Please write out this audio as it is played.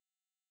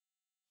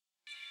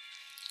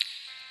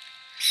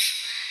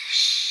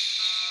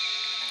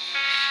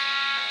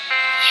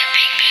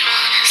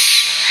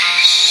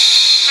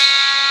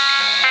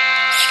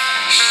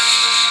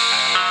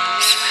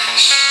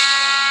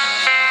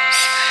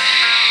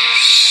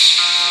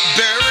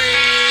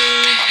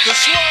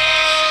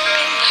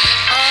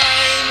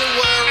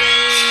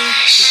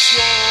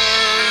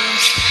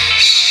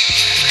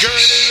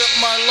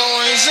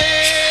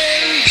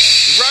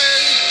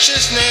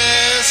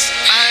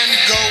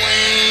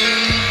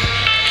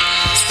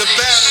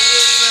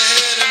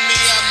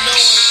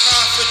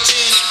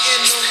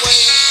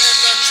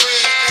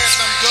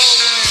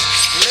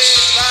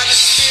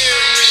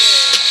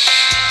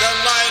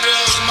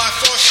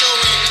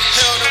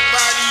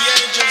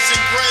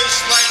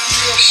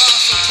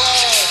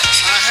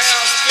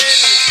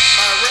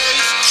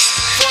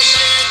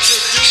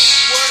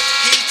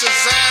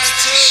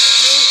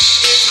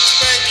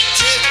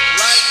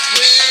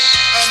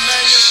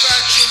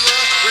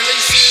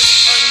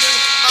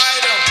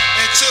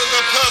to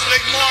the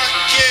public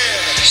market.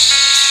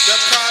 The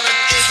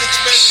product is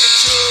expected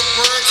to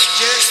work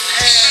just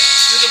as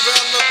the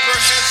developer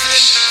has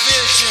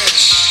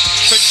envisioned.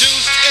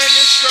 Produced and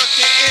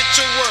instructed it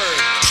to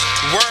work.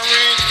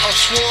 Wearing a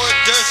sword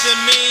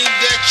doesn't mean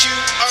that you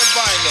are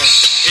violent.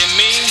 It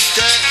means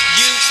that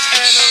you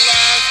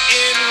analyze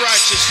in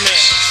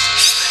righteousness.